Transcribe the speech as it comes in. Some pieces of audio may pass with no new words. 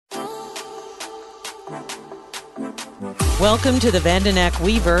Welcome to the Vandenack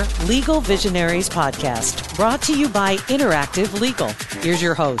Weaver Legal Visionaries podcast, brought to you by Interactive Legal. Here's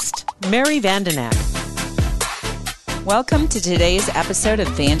your host, Mary Vandenack. Welcome to today's episode of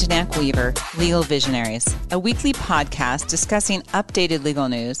Vandenack Weaver Legal Visionaries, a weekly podcast discussing updated legal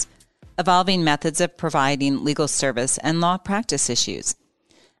news, evolving methods of providing legal service, and law practice issues.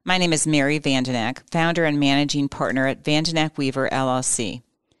 My name is Mary Vandenack, founder and managing partner at Vandenack Weaver, LLC.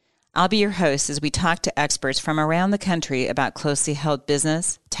 I'll be your host as we talk to experts from around the country about closely held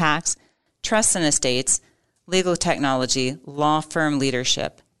business, tax, trusts and estates, legal technology, law firm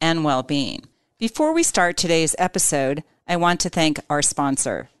leadership, and well-being. Before we start today's episode, I want to thank our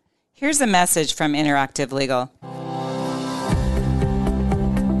sponsor. Here's a message from Interactive Legal.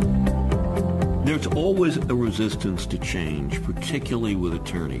 There's always a resistance to change, particularly with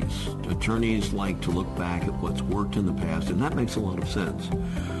attorneys. Attorneys like to look back at what's worked in the past, and that makes a lot of sense.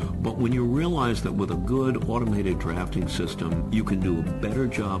 But when you realize that with a good automated drafting system, you can do a better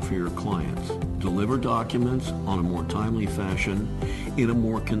job for your clients, deliver documents on a more timely fashion, in a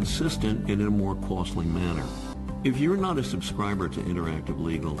more consistent and in a more costly manner. If you're not a subscriber to Interactive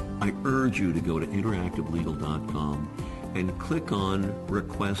Legal, I urge you to go to interactivelegal.com and click on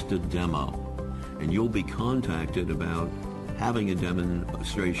Request a Demo, and you'll be contacted about having a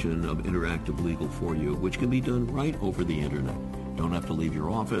demonstration of Interactive Legal for you, which can be done right over the internet. Don't have to leave your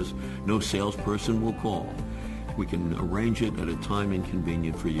office. No salesperson will call. We can arrange it at a time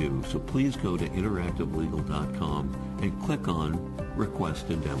inconvenient for you. So please go to interactivelegal.com and click on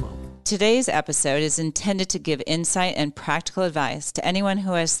Request a Demo. Today's episode is intended to give insight and practical advice to anyone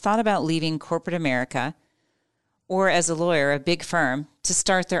who has thought about leaving corporate America or as a lawyer, a big firm, to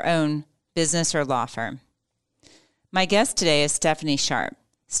start their own business or law firm. My guest today is Stephanie Sharp.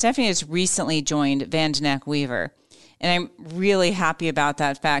 Stephanie has recently joined Vandenack Weaver, and I'm really happy about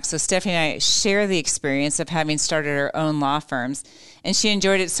that fact. So Stephanie and I share the experience of having started our own law firms, and she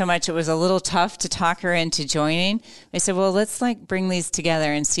enjoyed it so much it was a little tough to talk her into joining. I said, well, let's bring these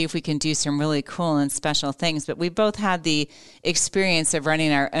together and see if we can do some really cool and special things. But we both had the experience of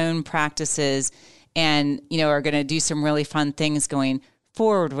running our own practices and, are going to do some really fun things going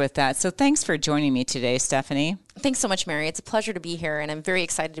forward with that. So thanks for joining me today, Stephanie. Thanks so much, Mary. It's a pleasure to be here, and I'm very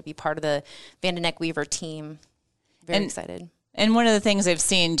excited to be part of the Vandenack Weaver team. Very excited. And one of the things I've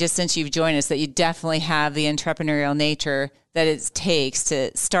seen just since you've joined us, that you definitely have the entrepreneurial nature that it takes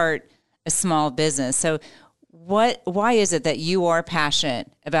to start a small business. So why is it that you are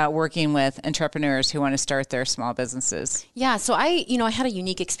passionate about working with entrepreneurs who want to start their small businesses? Yeah, so I had a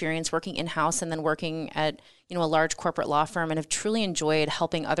unique experience working in-house and then working at, a large corporate law firm, and have truly enjoyed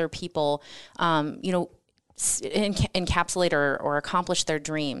helping other people, encapsulate or accomplish their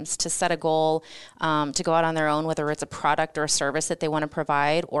dreams, to set a goal, to go out on their own, whether it's a product or a service that they want to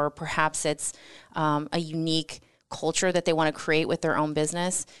provide, or perhaps it's a unique culture that they want to create with their own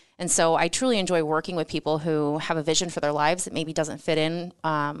business. And so I truly enjoy working with people who have a vision for their lives that maybe doesn't fit in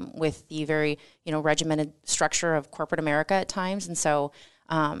with the very, regimented structure of corporate America at times. And so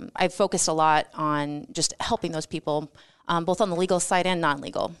I've focused a lot on just helping those people, both on the legal side and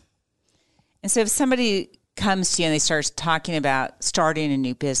non-legal. And so if somebody comes to you and they start talking about starting a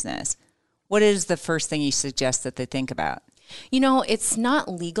new business, what is the first thing you suggest that they think about? It's not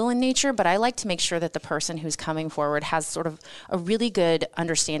legal in nature, but I like to make sure that the person who's coming forward has sort of a really good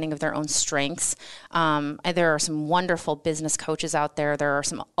understanding of their own strengths. There are some wonderful business coaches out there. There are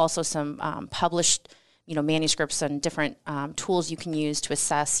also some published, manuscripts and different tools you can use to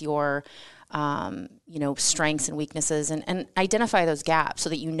assess your strengths and weaknesses, and identify those gaps so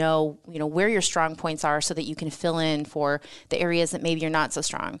that where your strong points are, so that you can fill in for the areas that maybe you're not so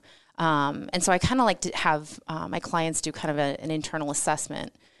strong. And so I kind of like to have my clients do kind of an internal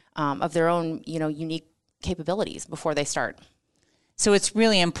assessment of their own, unique capabilities before they start. So it's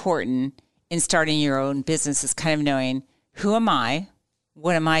really important in starting your own business is kind of knowing, who am I?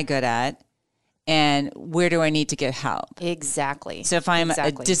 What am I good at? And where do I need to get help? Exactly. So if I'm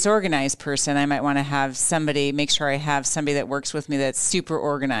a disorganized person, I might want to make sure I have somebody that works with me that's super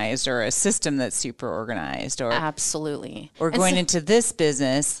organized, or a system that's super organized. Or absolutely. Or going into this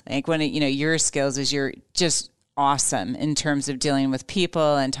business, like your skills is you're just awesome in terms of dealing with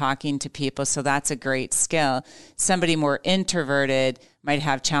people and talking to people. So that's a great skill. Somebody more introverted might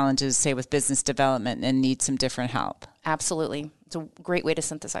have challenges, say, with business development and need some different help. Absolutely. It's a great way to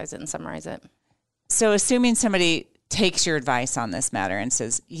synthesize it and summarize it. So assuming somebody takes your advice on this matter and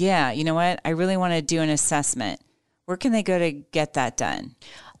says, yeah, you know what, I really want to do an assessment, where can they go to get that done?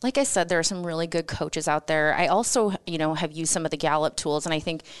 Like I said, there are some really good coaches out there. I also, have used some of the Gallup tools, and I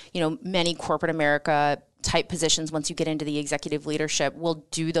think, many corporate America, type positions, once you get into the executive leadership, will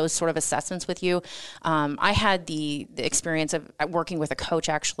do those sort of assessments with you. I had the experience of working with a coach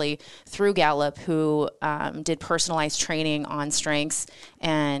actually through Gallup who did personalized training on strengths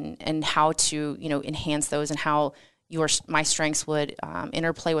and how to, enhance those and how my strengths would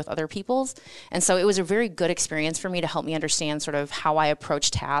interplay with other people's. And so it was a very good experience for me to help me understand sort of how I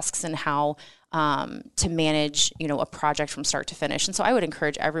approach tasks and how to manage, a project from start to finish. And so I would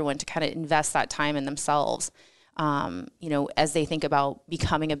encourage everyone to kind of invest that time in themselves, as they think about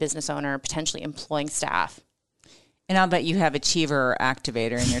becoming a business owner, potentially employing staff. And I'll bet you have achiever or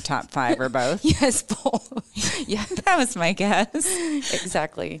activator in your top 5 or both. Yes, both. Yeah, that was my guess.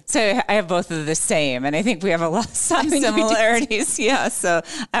 Exactly. So I have both of the same, and I think we have a lot of similarities. Yeah, so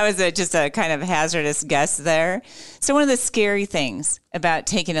I was just a kind of hazardous guess there. So one of the scary things about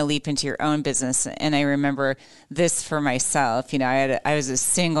taking a leap into your own business, and I remember this for myself, I was a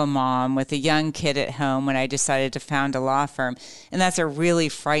single mom with a young kid at home when I decided to found a law firm, and that's a really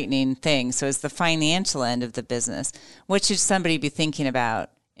frightening thing. So it's the financial end of the business. What should somebody be thinking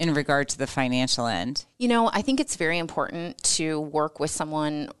about in regard to the financial end? I think it's very important to work with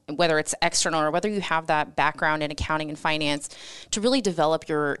someone, whether it's external or whether you have that background in accounting and finance, to really develop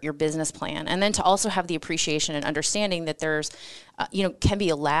your business plan. And then to also have the appreciation and understanding that there's, can be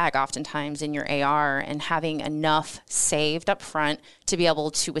a lag oftentimes in your AR, and having enough saved up front to be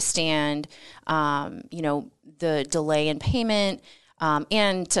able to withstand, the delay in payment,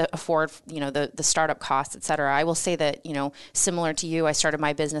 and to afford, the startup costs, et cetera. I will say that, similar to you, I started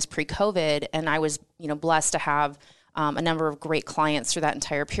my business pre-COVID, and I was, blessed to have a number of great clients through that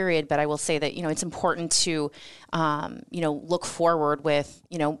entire period. But I will say that, it's important to, look forward with,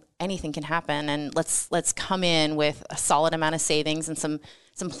 anything can happen, and let's come in with a solid amount of savings and some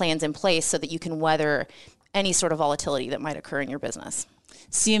plans in place so that you can weather any sort of volatility that might occur in your business.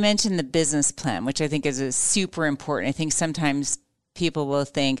 So you mentioned the business plan, which I think is super important. I think sometimes people will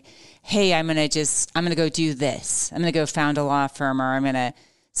think, hey, I'm going to go do this. I'm going to go found a law firm, or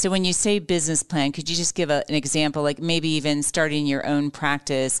so when you say business plan, could you just give an example, like maybe even starting your own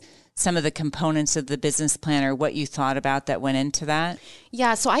practice, some of the components of the business plan or what you thought about that went into that?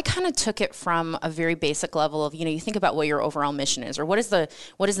 Yeah, so I kind of took it from a very basic level of, you think about what your overall mission is, or what is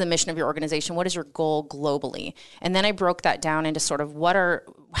the mission of your organization? What is your goal globally? And then I broke that down into sort of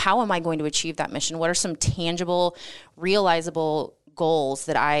how am I going to achieve that mission? What are some tangible, realizable goals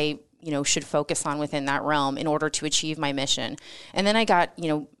that I, should focus on within that realm in order to achieve my mission? And then I got,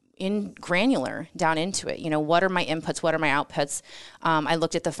 in granular down into it. What are my inputs? What are my outputs? I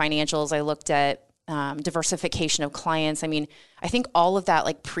looked at the financials. I looked at diversification of clients. I think all of that,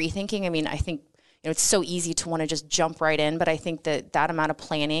 like pre-thinking, I think, it's so easy to want to just jump right in, but I think that amount of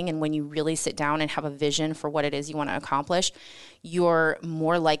planning, and when you really sit down and have a vision for what it is you want to accomplish, you're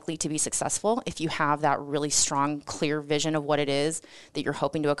more likely to be successful if you have that really strong, clear vision of what it is that you're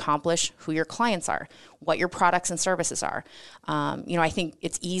hoping to accomplish, who your clients are, what your products and services are. I think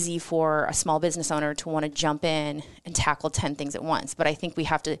it's easy for a small business owner to want to jump in and tackle 10 things at once, but I think you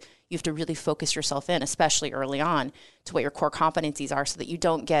have to really focus yourself in, especially early on, to what your core competencies are so that you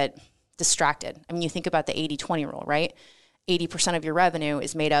don't get distracted. You think about the 80-20 rule, right? 80% of your revenue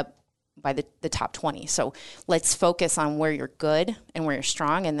is made up by the top 20. So let's focus on where you're good and where you're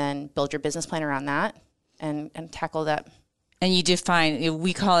strong, and then build your business plan around that and tackle that. And you define,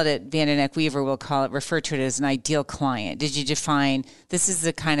 we call it at Vandenack Weaver, refer to it as an ideal client. Did you define, this is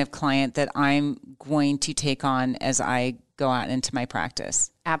the kind of client that I'm going to take on as I go out into my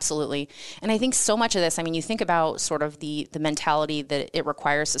practice? Absolutely. And I think so much of this, you think about sort of the mentality that it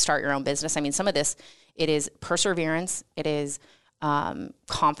requires to start your own business. Some of this, it is perseverance, it is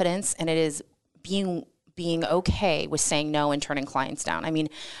confidence, and it is being okay with saying no and turning clients down.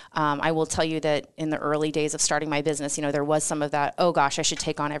 I will tell you that in the early days of starting my business, there was some of that, oh gosh, I should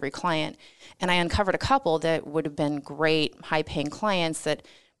take on every client. And I uncovered a couple that would have been great, high-paying clients that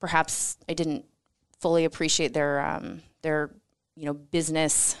perhaps I didn't fully appreciate their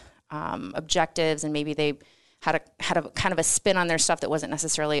business objectives, and maybe they had a kind of a spin on their stuff that wasn't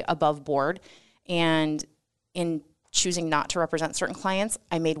necessarily above board. And in choosing not to represent certain clients,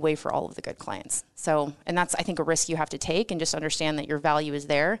 I made way for all of the good clients. So, and that's, I think, a risk you have to take, and just understand that your value is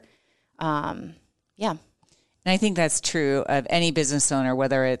there. Yeah. And I think that's true of any business owner,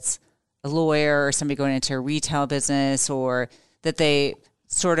 whether it's a lawyer or somebody going into a retail business, or that they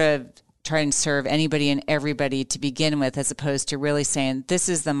sort of try and serve anybody and everybody to begin with, as opposed to really saying, this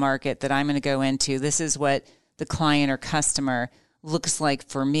is the market that I'm going to go into. This is what the client or customer looks like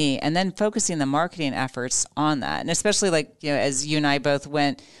for me, and then focusing the marketing efforts on that. And especially like, as you and I both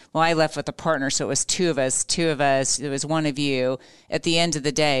went, well, I left with a partner, so it was two of us, it was one of you. At the end of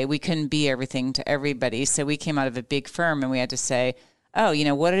the day, we couldn't be everything to everybody. So we came out of a big firm and we had to say, oh,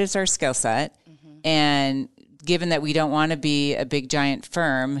 what is our skill set? Mm-hmm. And given that we don't want to be a big giant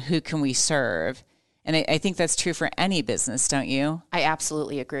firm, who can we serve? And I think that's true for any business, don't you? I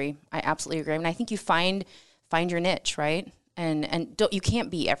absolutely agree. I mean, I think you find your niche, right? And you can't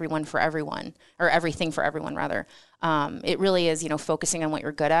be everyone for everyone, or everything for everyone, rather. It really is, focusing on what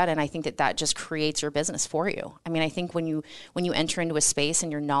you're good at. And I think that just creates your business for you. I mean, I think when you enter into a space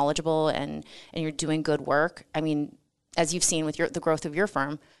and you're knowledgeable and you're doing good work, I mean, as you've seen with the growth of your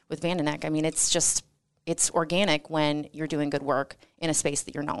firm with VandenEck, I mean, it's organic when you're doing good work in a space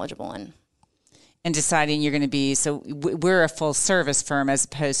that you're knowledgeable in. And deciding you're going to be, so we're a full service firm as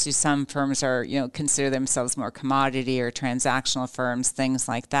opposed to some firms are, consider themselves more commodity or transactional firms, things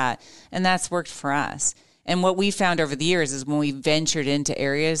like that. And that's worked for us. And what we found over the years is when we ventured into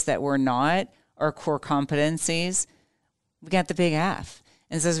areas that were not our core competencies, we got the big F.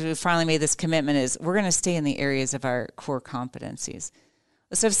 And so we finally made this commitment is we're going to stay in the areas of our core competencies.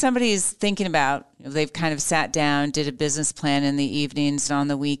 So if somebody's thinking about, they've kind of sat down, did a business plan in the evenings and on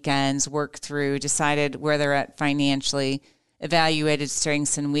the weekends, worked through, decided where they're at financially, evaluated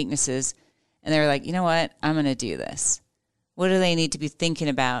strengths and weaknesses, and they're like, you know what, I'm going to do this. What do they need to be thinking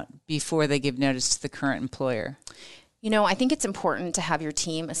about before they give notice to the current employer? I think it's important to have your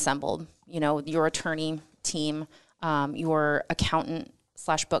team assembled, your attorney team, your accountant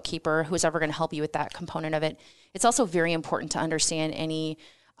 / bookkeeper, who's ever going to help you with that component of it. It's also very important to understand any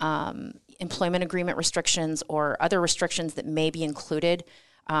employment agreement restrictions or other restrictions that may be included.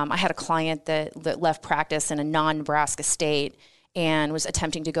 I had a client that left practice in a non-Nebraska state and was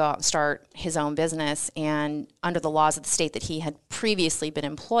attempting to go out and start his own business. And under the laws of the state that he had previously been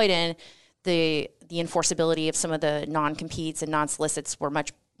employed in, the enforceability of some of the non-competes and non-solicits were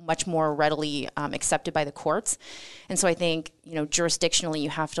much more readily accepted by the courts. And so I think, jurisdictionally, you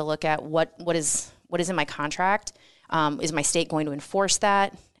have to look at what is in my contract. Is my state going to enforce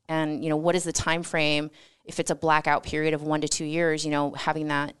that? And, what is the time frame? If it's a blackout period of 1 to 2 years, having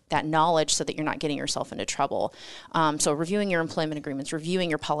that knowledge so that you're not getting yourself into trouble. So reviewing your employment agreements, reviewing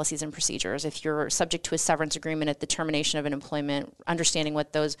your policies and procedures. If you're subject to a severance agreement at the termination of an employment, understanding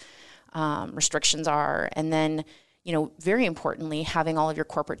what those restrictions are. And then, very importantly, having all of your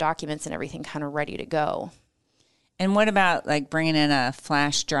corporate documents and everything kind of ready to go. And what about like bringing in a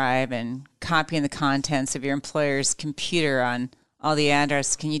flash drive and copying the contents of your employer's computer on all the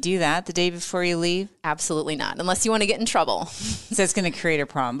address? Can you do that the day before you leave? Absolutely not, unless you want to get in trouble. So it's going to create a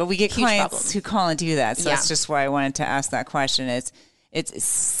problem. But we get clients who call and do that. So that's just why I wanted to ask that question. It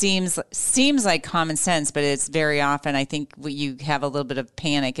seems like common sense, but it's very often, I think, you have a little bit of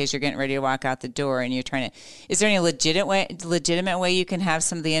panic as you're getting ready to walk out the door and you're trying to, is there any legitimate way you can have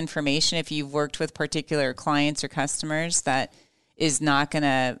some of the information if you've worked with particular clients or customers that is not going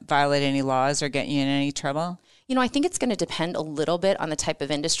to violate any laws or get you in any trouble? I think it's going to depend a little bit on the type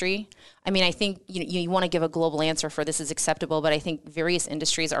of industry. I mean, I think you want to give a global answer for this is acceptable, but I think various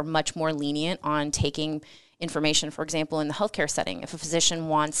industries are much more lenient on taking information. For example, in the healthcare setting, if a physician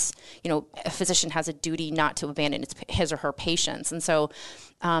wants, a physician has a duty not to abandon his or her patients. And so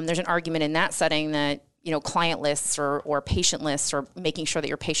there's an argument in that setting that, client lists or patient lists or making sure that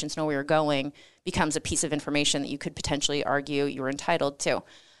your patients know where you're going becomes a piece of information that you could potentially argue you're entitled to.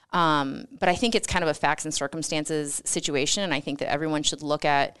 But I think it's kind of a facts and circumstances situation. And I think that everyone should look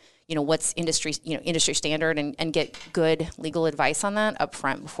at, what's industry standard and get good legal advice on that up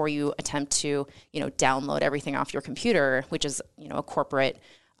front before you attempt to, download everything off your computer, which is, a corporate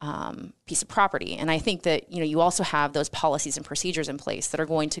piece of property. And I think that, you also have those policies and procedures in place that are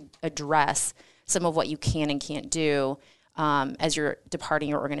going to address some of what you can and can't do as you're departing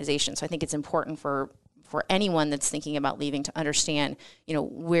your organization. So I think it's important for anyone that's thinking about leaving to understand,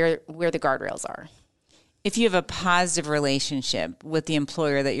 where the guardrails are. If you have a positive relationship with the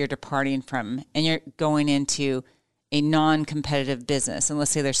employer that you're departing from and you're going into a non-competitive business, and let's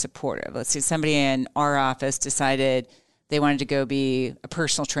say they're supportive. Let's say somebody in our office decided they wanted to go be a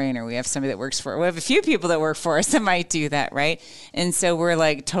personal trainer. We have somebody that we have a few people that work for us that might do that, right? And so we're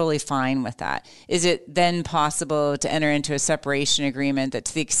like totally fine with that. Is it then possible to enter into a separation agreement that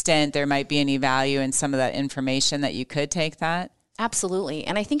to the extent there might be any value in some of that information that you could take that? Absolutely.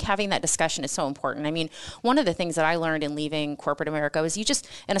 And I think having that discussion is so important. I mean, one of the things that I learned in leaving corporate America was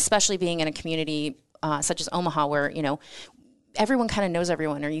and especially being in a community such as Omaha where, everyone kind of knows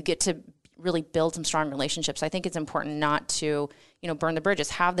everyone, or you get to really build some strong relationships. I think it's important not to, burn the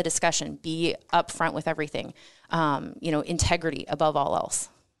bridges, have the discussion, be upfront with everything, integrity above all else.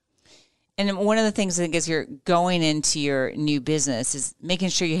 And one of the things I think as you're going into your new business is making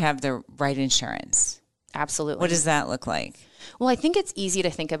sure you have the right insurance. Absolutely. What does that look like? Well, I think it's easy to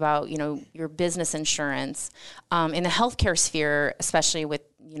think about, your business insurance in the healthcare sphere, especially with,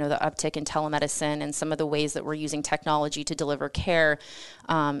 the uptick in telemedicine and some of the ways that we're using technology to deliver care.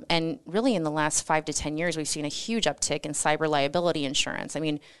 And really in the last 5 to 10 years, we've seen a huge uptick in cyber liability insurance. I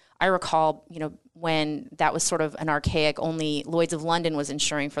mean, I recall, when that was sort of an archaic, only Lloyd's of London was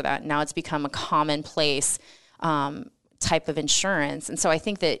insuring for that. Now it's become a commonplace type of insurance. And so I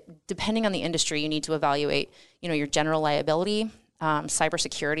think that depending on the industry, you need to evaluate, your general liability,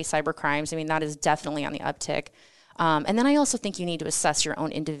 cybersecurity, cyber crimes. I mean, that is definitely on the uptick. And then I also think you need to assess your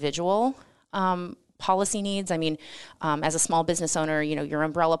own individual policy needs. I mean, as a small business owner, your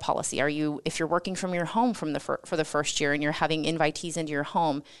umbrella policy. If you're working from your home for the first year and you're having invitees into your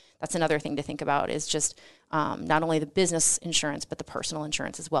home, that's another thing to think about is just not only the business insurance, but the personal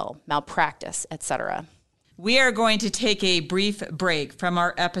insurance as well, malpractice, et cetera. We are going to take a brief break from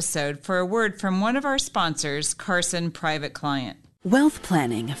our episode for a word from one of our sponsors, Carson Private Client. Wealth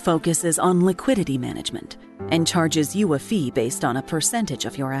planning focuses on liquidity management and charges you a fee based on a percentage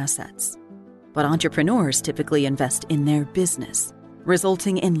of your assets. But entrepreneurs typically invest in their business,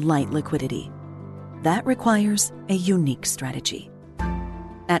 resulting in light liquidity. That requires a unique strategy.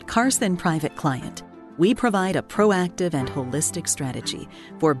 At Carson Private Client, we provide a proactive and holistic strategy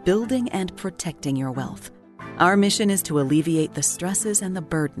for building and protecting your wealth. Our mission is to alleviate the stresses and the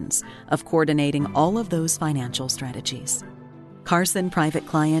burdens of coordinating all of those financial strategies. Carson Private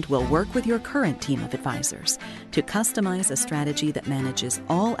Client will work with your current team of advisors to customize a strategy that manages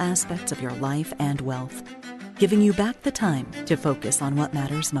all aspects of your life and wealth, giving you back the time to focus on what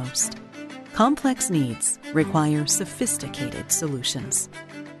matters most. Complex needs require sophisticated solutions.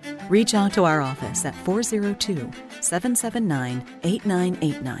 Reach out to our office at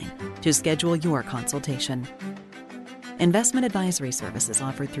 402-779-8989 to schedule your consultation. Investment advisory services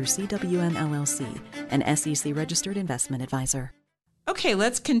offered through CWM LLC, an SEC-registered investment advisor. Okay,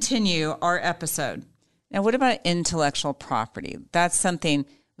 let's continue our episode. Now, what about intellectual property? That's something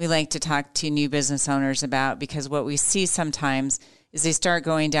we like to talk to new business owners about because what we see sometimes is they start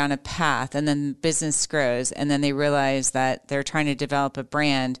going down a path and then business grows and then they realize that they're trying to develop a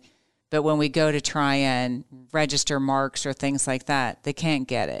brand, but when we go to try and register marks or things like that, they can't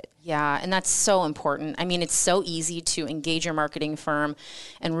get it. Yeah, and that's so important. I mean, it's so easy to engage your marketing firm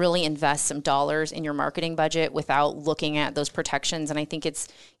and really invest some dollars in your marketing budget without looking at those protections. And I think it's,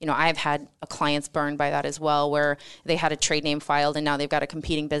 I've had clients burned by that as well, where they had a trade name filed and now they've got a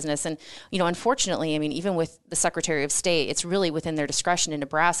competing business. And, unfortunately, I mean, even with the Secretary of State, it's really within their discretion in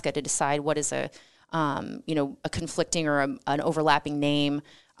Nebraska to decide what is a conflicting or an overlapping name.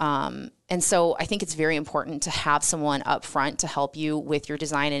 And so I think it's very important to have someone up front to help you with your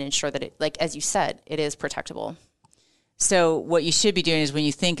design and ensure that it, like, as you said, it is protectable. So what you should be doing is when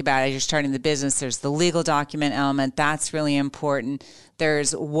you think about it, you're starting the business, there's the legal document element. That's really important.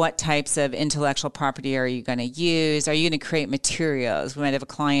 There's what types of intellectual property are you going to use? Are you going to create materials? We might have a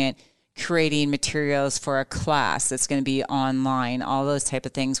client creating materials for a class that's going to be online, all those type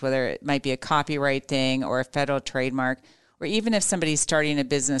of things, whether it might be a copyright thing or a federal trademark. Or even if somebody's starting a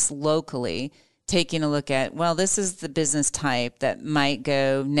business locally, taking a look at, well, this is the business type that might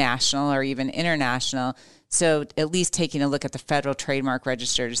go national or even international. So at least taking a look at the federal trademark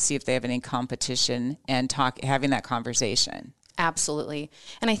register to see if they have any competition and having that conversation. Absolutely.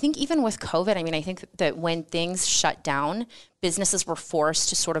 And I think even with COVID, I mean, I think that when things shut down, businesses were forced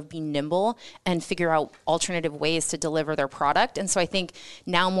to sort of be nimble and figure out alternative ways to deliver their product. And so I think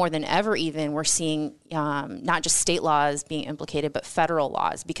now more than ever, even we're seeing not just state laws being implicated, but federal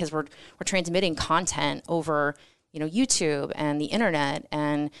laws, because we're transmitting content over YouTube and the internet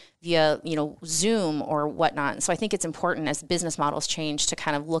and via, Zoom or whatnot. And so I think it's important as business models change to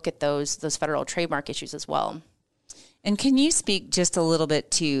kind of look at those federal trademark issues as well. And can you speak just a little bit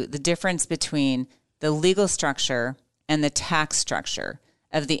to the difference between the legal structure and the tax structure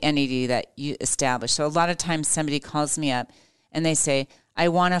of the entity that you establish? So a lot of times somebody calls me up and they say, I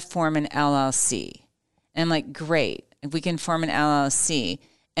want to form an LLC. And I'm like, great, if we can form an LLC.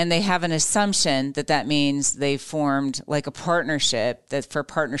 And they have an assumption that means they formed like a partnership that for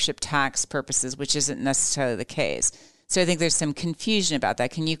partnership tax purposes, which isn't necessarily the case. So I think there's some confusion about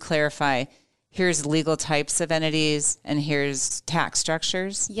that. Can you clarify? Here's legal types of entities and here's tax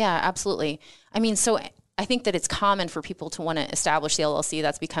structures? Yeah, absolutely. I mean, so I think that it's common for people to want to establish the LLC.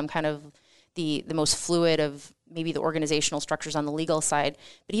 That's become kind of the most fluid of maybe the organizational structures on the legal side.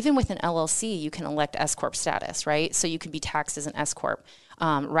 But even with an LLC, you can elect S Corp status, right? So you can be taxed as an S Corp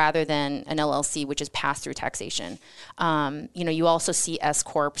rather than an LLC, which is pass-through taxation. You also see S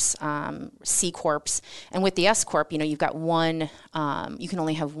Corps, C Corps. And with the S Corp, you've got one, you can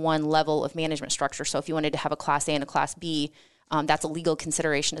only have one level of management structure. So if you wanted to have a Class A and a Class B, that's a legal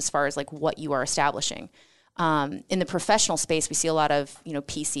consideration as far as like what you are establishing. In the professional space, we see a lot of,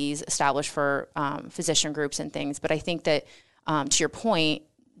 PCs established for physician groups and things. But I think that, to your point,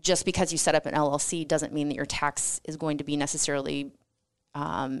 just because you set up an LLC doesn't mean that your tax is going to be necessarily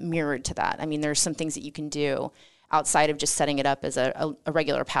mirrored to that. I mean, there's some things that you can do outside of just setting it up as a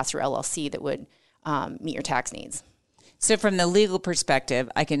regular pass-through LLC that would meet your tax needs. So from the legal perspective,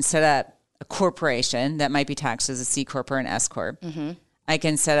 I can set up a corporation that might be taxed as a C Corp or an S Corp. Mm-hmm. I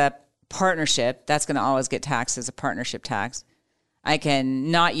can set up partnership. That's going to always get taxed as a partnership tax. I can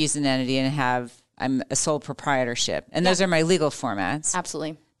not use an entity and I'm a sole proprietorship. And those are my legal formats.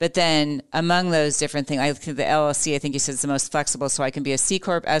 Absolutely. But then among those different things, I think the LLC, I think you said is the most flexible. So I can be a C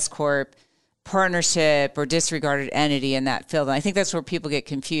Corp, S Corp, partnership, or disregarded entity in that field. And I think that's where people get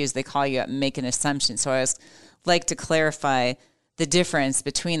confused. They call you up and make an assumption. So I always like to clarify the difference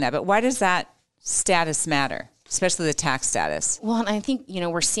between that. But why does that status matter, especially the tax status? Well, and I think,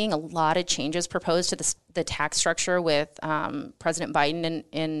 we're seeing a lot of changes proposed to the tax structure with President Biden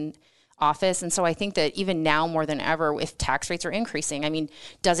in office. And so I think that even now more than ever, if tax rates are increasing, I mean,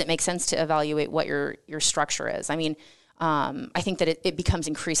 does it make sense to evaluate what your structure is? I mean, I think that it becomes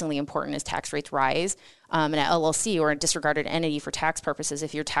increasingly important as tax rates rise. And an LLC or a disregarded entity for tax purposes,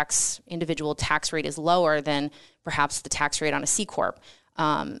 if your individual tax rate is lower than perhaps the tax rate on a C Corp,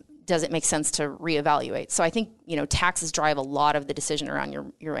 does it make sense to reevaluate? So I think, taxes drive a lot of the decision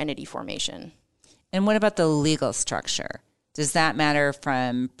around your entity formation. And what about the legal structure? Does that matter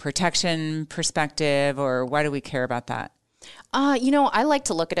from protection perspective, or why do we care about that? I like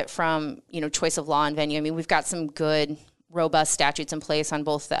to look at it from, choice of law and venue. I mean, we've got some good, robust statutes in place on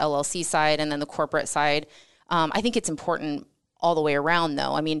both the LLC side and then the corporate side. I think it's important all the way around,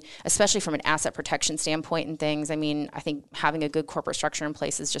 though. I mean, especially from an asset protection standpoint and things. I mean, I think having a good corporate structure in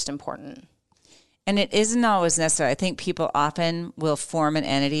place is just important. And it isn't always necessary. I think people often will form an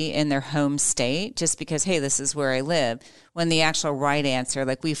entity in their home state just because, hey, this is where I live. When the actual right answer,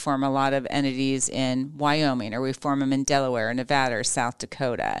 like we form a lot of entities in Wyoming, or we form them in Delaware, or Nevada, or South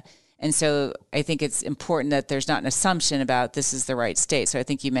Dakota. And so I think it's important that there's not an assumption about this is the right state. So I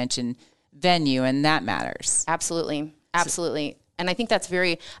think you mentioned venue, and that matters. Absolutely. Absolutely. And I think that's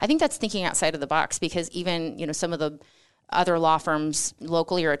thinking outside of the box, because even, some of the other law firms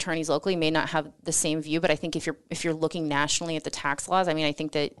locally or attorneys locally may not have the same view. But I think if you're looking nationally at the tax laws, I mean, I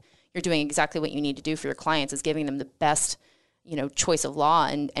think that you're doing exactly what you need to do for your clients, is giving them the best, choice of law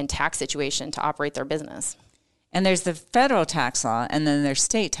and tax situation to operate their business. And there's the federal tax law, and then there's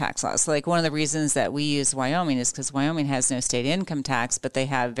state tax laws. So like one of the reasons that we use Wyoming is because Wyoming has no state income tax, but they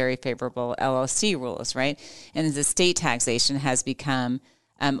have very favorable LLC rules, right? And the state taxation has become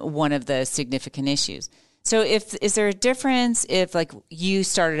one of the significant issues. So is there a difference if like you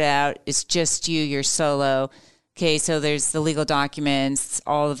started out, it's just you're solo, okay, so there's the legal documents,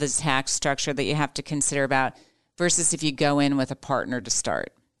 all of the tax structure that you have to consider about, versus if you go in with a partner to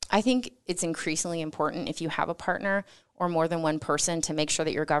start? I think it's increasingly important if you have a partner or more than one person to make sure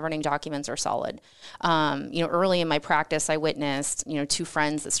that your governing documents are solid. Early in my practice, I witnessed, two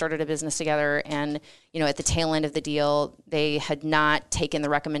friends that started a business together, and, at the tail end of the deal, they had not taken the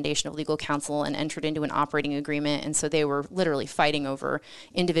recommendation of legal counsel and entered into an operating agreement. And so they were literally fighting over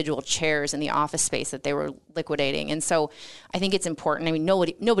individual chairs in the office space that they were liquidating. And so I think it's important. I mean,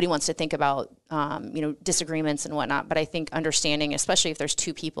 nobody wants to think about, disagreements and whatnot, but I think understanding, especially if there's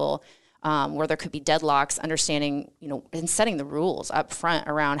two people, where there could be deadlocks, understanding, and setting the rules up front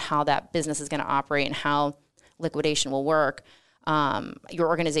around how that business is going to operate and how liquidation will work. Your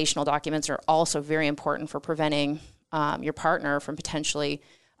organizational documents are also very important for preventing your partner from potentially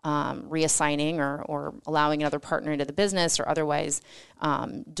reassigning or allowing another partner into the business, or otherwise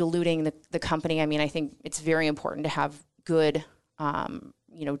diluting the company. I mean, I think it's very important to have good,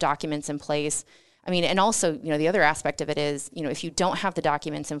 documents in place. I mean, and also, the other aspect of it is, if you don't have the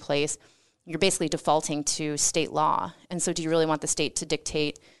documents in place, you're basically defaulting to state law. And so do you really want the state to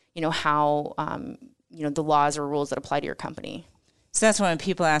dictate, how, the laws or rules that apply to your company? So that's when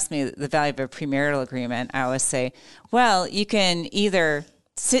people ask me the value of a premarital agreement, I always say, well, you can either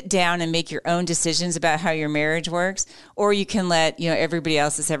sit down and make your own decisions about how your marriage works, or you can let, everybody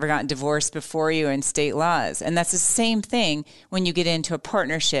else that's ever gotten divorced before you in state laws. And that's the same thing when you get into a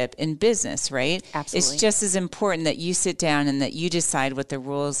partnership in business, right? Absolutely. It's just as important that you sit down and that you decide what the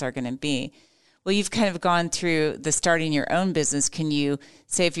rules are going to be. Well, you've kind of gone through the starting your own business. Can you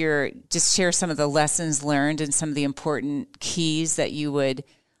say just share some of the lessons learned and some of the important keys that you would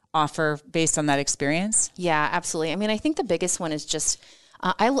offer based on that experience? Yeah, absolutely. I mean, I think the biggest one is just,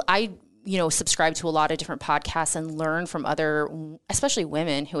 I subscribe to a lot of different podcasts and learn from other, especially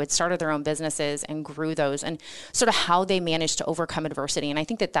women who had started their own businesses and grew those and sort of how they managed to overcome adversity. And I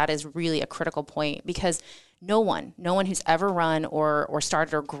think that is really a critical point, because no one who's ever run or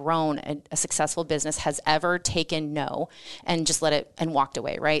started or grown a successful business has ever taken no and just let it and walked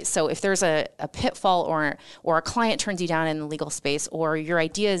away, right? So if there's a pitfall or a client turns you down in the legal space, or your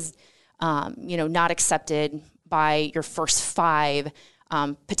idea is not accepted by your first 5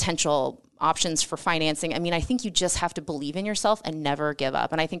 potential options for financing, I mean, I think you just have to believe in yourself and never give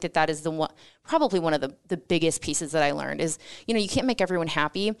up. And I think that is probably one of the biggest pieces that I learned is, you can't make everyone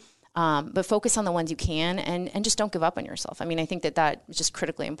happy, but focus on the ones you can and just don't give up on yourself. I mean, I think that is just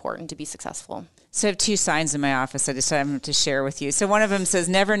critically important to be successful. So I have 2 signs in my office I decided to share with you. So one of them says,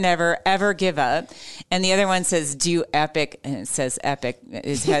 never, never, ever give up. And the other one says, do epic. And it says epic.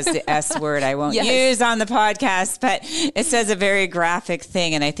 It has the S word I won't use on the podcast, but it says a very graphic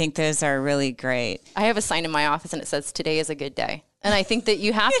thing. And I think those are really great. I have a sign in my office and it says, today is a good day. And I think that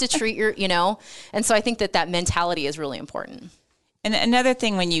you have to treat and so I think that mentality is really important. And another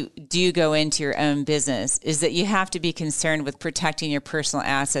thing when you do go into your own business is that you have to be concerned with protecting your personal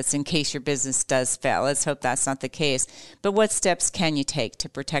assets in case your business does fail. Let's hope that's not the case. But what steps can you take to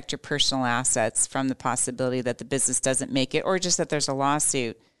protect your personal assets from the possibility that the business doesn't make it, or just that there's a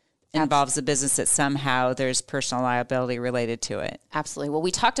lawsuit involves the business that somehow there's personal liability related to it? Absolutely. Well,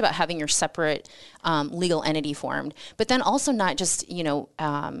 we talked about having your separate legal entity formed, but then also not just,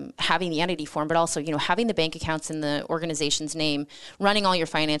 having the entity formed, but also, having the bank accounts in the organization's name, running all your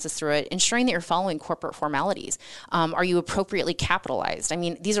finances through it, ensuring that you're following corporate formalities. Are you appropriately capitalized? I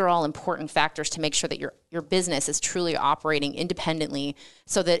mean, these are all important factors to make sure that your business is truly operating independently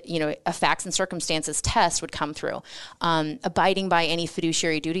so that, a facts and circumstances test would come through. Abiding by any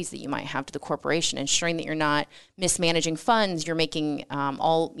fiduciary duties that you might have to the corporation, ensuring that you're not mismanaging funds, you're making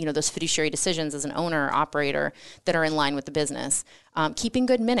all, those fiduciary decisions as an owner or operator that are in line with the business. Keeping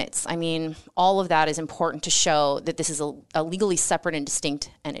good minutes. I mean, all of that is important to show that this is a legally separate and distinct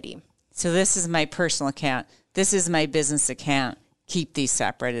entity. So this is my personal account. This is my business account. Keep these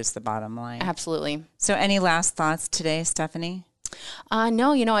separate is the bottom line. Absolutely. So any last thoughts today, Stephanie?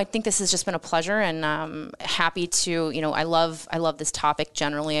 No, I think this has just been a pleasure, and happy to, I love this topic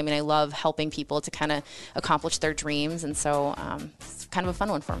generally. I mean, I love helping people to kind of accomplish their dreams. And so it's kind of a fun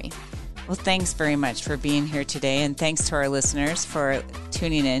one for me. Well, thanks very much for being here today. And thanks to our listeners for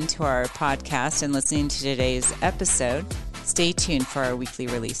tuning in to our podcast and listening to today's episode. Stay tuned for our weekly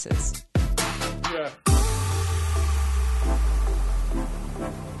releases.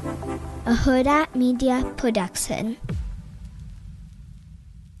 A Huda Media Production.